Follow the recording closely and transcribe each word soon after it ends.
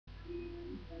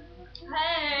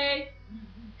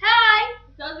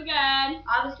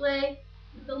obviously.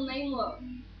 Still nameless.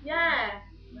 Yeah.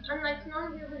 And like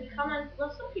none of you really comment.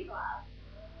 Well, some people have.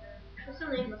 They're still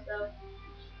nameless though.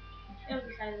 I haven't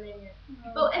decided the name yet.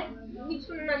 No. But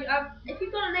if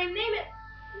you've got a name, name it.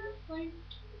 Please.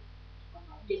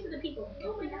 Peace to the people.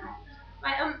 Oh my god.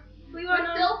 Right, we want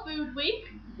It's still food week.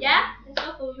 Yeah, it's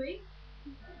still food week.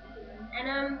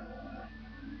 And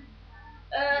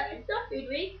it's still food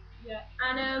week. Yeah.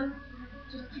 And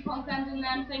Just keep on sending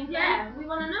them things. yeah, we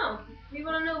wanna know. We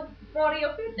wanna know what are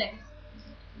your food things.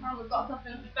 And we've got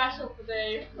something special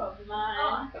today from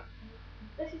mine.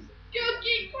 This is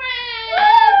Cookie Woo!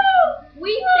 crisp!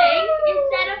 We think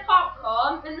instead of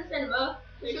popcorn in the cinema,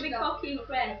 it should be Stop. cookie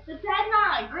crisp. The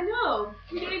deadline! I know.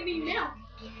 We don't even need milk.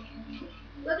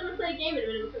 We're gonna play a game in a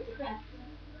minute with cookie crisp.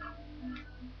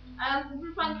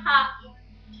 We're trying to catch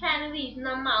 10 of these in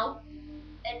our mouth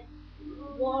in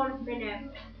 1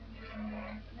 minute.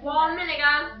 1 minute,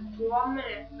 guys. 1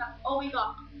 minute. That's all we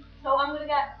got. So I'm gonna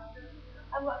get.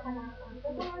 I've got 10 minutes.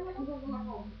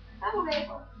 I'm okay.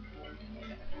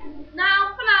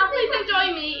 Now, for now, Please enjoy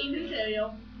me eating cereal.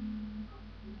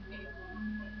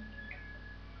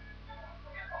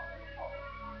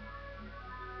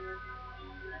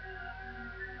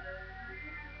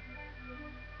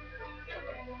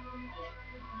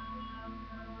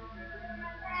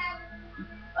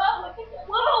 Oh, my goodness.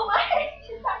 Whoa, my head's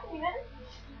just happening then.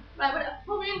 Right, whatever.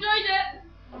 Hope you enjoyed it.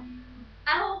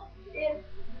 I hope it.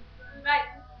 Right.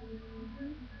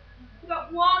 We've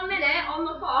got 1 minute on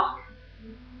the clock.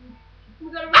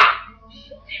 We gotta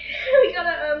we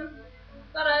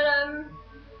gotta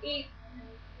eat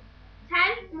 10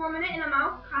 in 1 minute in our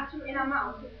mouth, catch them in our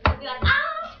mouth. Be like,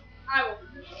 ah! I will.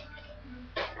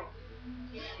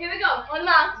 Here we go. One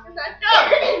last. Let's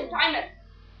go. Time it.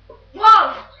 1.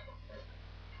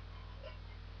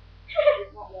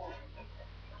 Not one.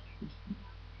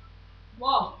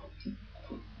 Whoa.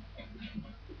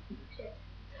 Shit.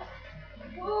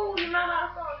 Whoa, you ran out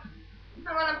of salt.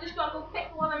 Hang on, I've just got to go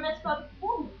pick the one I missed up.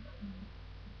 Whoa.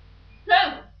 2.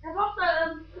 I've lost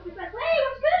the cookie crisp. Hey,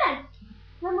 what's good then?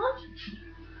 Not much.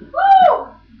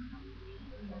 Woo!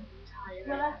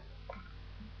 Tired.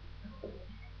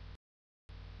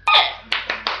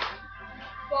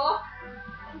 4.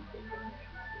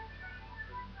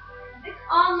 It's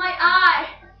on my eye.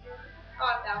 Oh,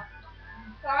 it fell.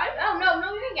 5. Oh, no,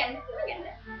 you're getting it. You're getting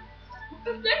it.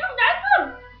 Just take them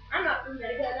down. I'm not doing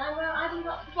very good. I haven't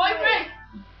got 3.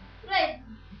 3. 8.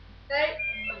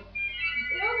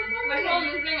 My phone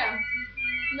is ringing.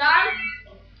 9.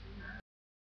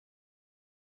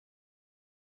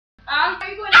 Are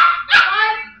you going? 5.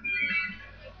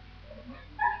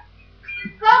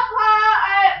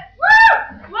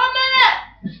 Woo! 1 minute.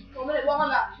 1 minute,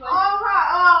 1 actually. I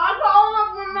got all of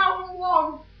them now in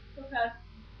 1. Okay.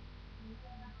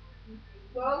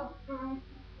 Well,